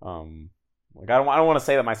I don't want to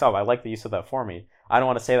say that myself. I like that you said that for me. I don't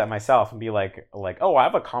want to say that myself and be like, oh,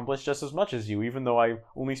 I've accomplished just as much as you, even though I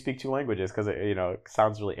only speak 2 languages, because it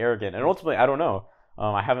sounds really arrogant. And ultimately, I don't know.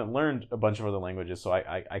 I haven't learned a bunch of other languages, so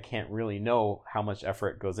I can't really know how much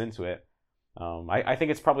effort goes into it. I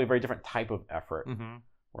think it's probably a very different type of effort,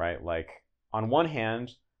 right? Like on one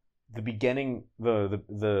hand, the beginning,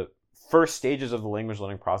 the first stages of the language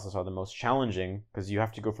learning process are the most challenging because you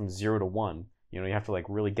have to go from 0 to 1. You have to like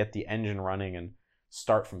really get the engine running and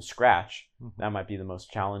start from scratch. That might be the most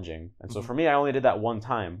challenging. And so for me, I only did that one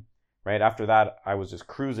time, right? After that, I was just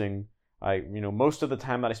cruising. Most of the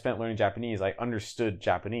time that I spent learning Japanese, I understood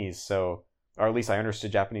Japanese. So, or at least I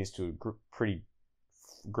understood Japanese to a pretty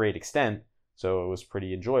great extent. So it was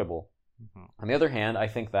pretty enjoyable. On the other hand, I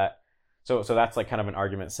think that, so that's like kind of an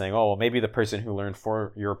argument saying, oh, well, maybe the person who learned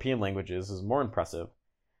 4 European languages is more impressive.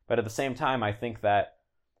 But at the same time, I think that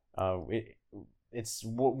it's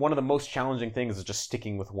one of the most challenging things is just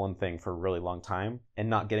sticking with one thing for a really long time and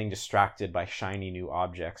not getting distracted by shiny new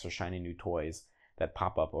objects or shiny new toys that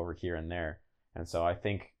pop up over here and there. And so I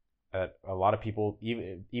think that a lot of people,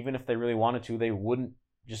 even if they really wanted to, they wouldn't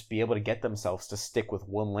just be able to get themselves to stick with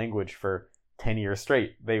one language for 10 years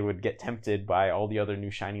straight. They would get tempted by all the other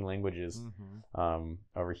new shiny languages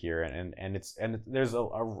over here. And there's a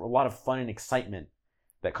lot of fun and excitement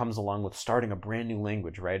that comes along with starting a brand new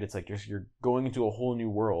language, right? It's like you're going into a whole new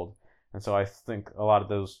world. And so I think a lot of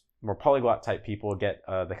those more polyglot type people get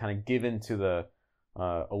they kind of give into the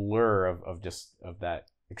allure of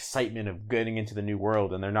that excitement of getting into the new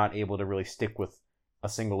world, and they're not able to really stick with a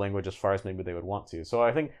single language as far as maybe they would want to. So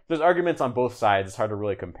I think there's arguments on both sides. It's hard to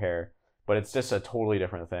really compare, but it's just a totally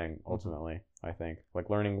different thing ultimately. I think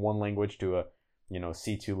like learning one language to a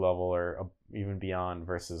C2 level or even beyond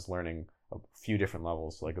versus learning a few different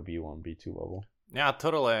levels like a B1, B2 level. Yeah,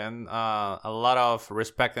 totally. And a lot of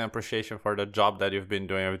respect and appreciation for the job that you've been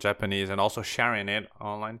doing with Japanese and also sharing it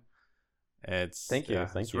online. Thank you.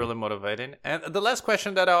 It's really motivating. And the last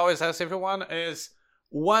question that I always ask everyone is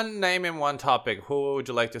one name and one topic. Who would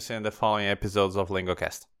you like to see in the following episodes of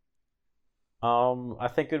LingoCast? I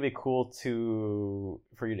think it'd be cool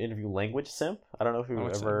for you to interview Language Simp. I don't know if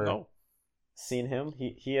you've ever seen him.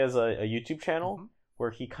 He has a YouTube channel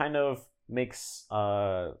where he kind of makes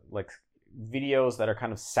like videos that are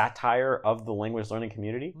kind of satire of the language learning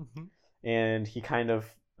community, and he kind of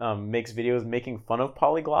makes videos making fun of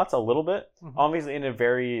polyglots a little bit, obviously in a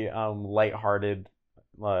very lighthearted,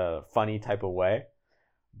 funny type of way.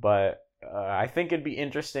 But I think it'd be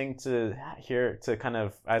interesting to kind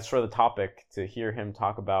of, as for the topic, to hear him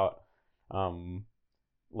talk about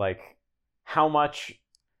like how much.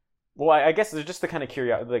 Well, I guess there's just the kind of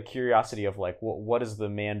curiosity of like, what is the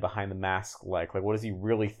man behind the mask like? Like, what does he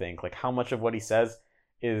really think? Like, how much of what he says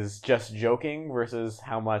is just joking versus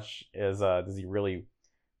how much does he really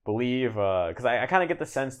believe? Because I kind of get the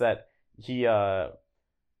sense that he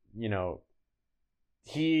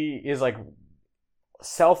is like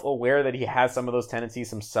self-aware that he has some of those tendencies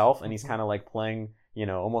himself, and he's kind of like playing,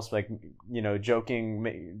 almost like,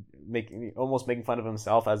 joking, almost making fun of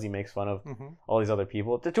himself as he makes fun of all these other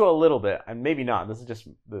people to a little bit, and maybe not. This is just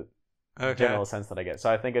the general sense that I get. So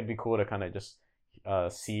I think it'd be cool to kind of just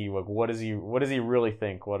see like what does he really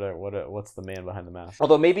think? What's the man behind the mask?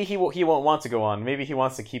 Although maybe he won't want to go on. Maybe he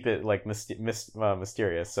wants to keep it like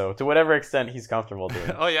mysterious. So to whatever extent he's comfortable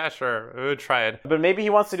doing. Oh yeah, sure, we would try it. But maybe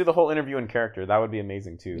he wants to do the whole interview in character. That would be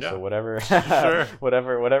amazing too. Yeah. So whatever, sure.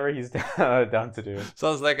 whatever he's down to do.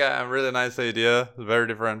 Sounds like a really nice idea. Very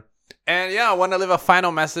different. And yeah, I want to leave a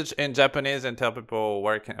final message in Japanese and tell people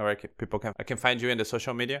where people can find you in the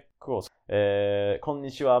social media. Cool. こん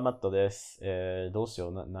にちは、マットです。どうし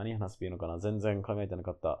よう、何話すべきのかな、全然考えてな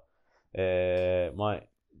かった。まあ、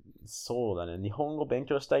そうだね、日本語勉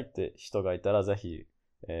強したいって人がいたらぜひ、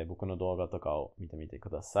僕の動画とかを見てみてく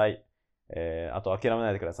ださい。あと諦めな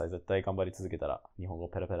いでください。絶対頑張り続けたら日本語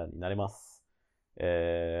ペラペラになります。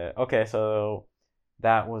Okay, so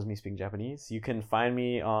that was me speaking Japanese. You can find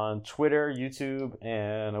me on Twitter, YouTube,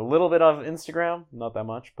 and a little bit of Instagram. Not that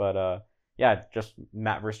much, but yeah, just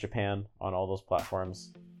Matt vs. Japan on all those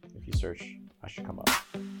platforms. If you search, I should come up.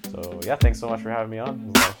 So yeah, thanks so much for having me on. It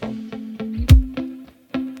was a lot of fun.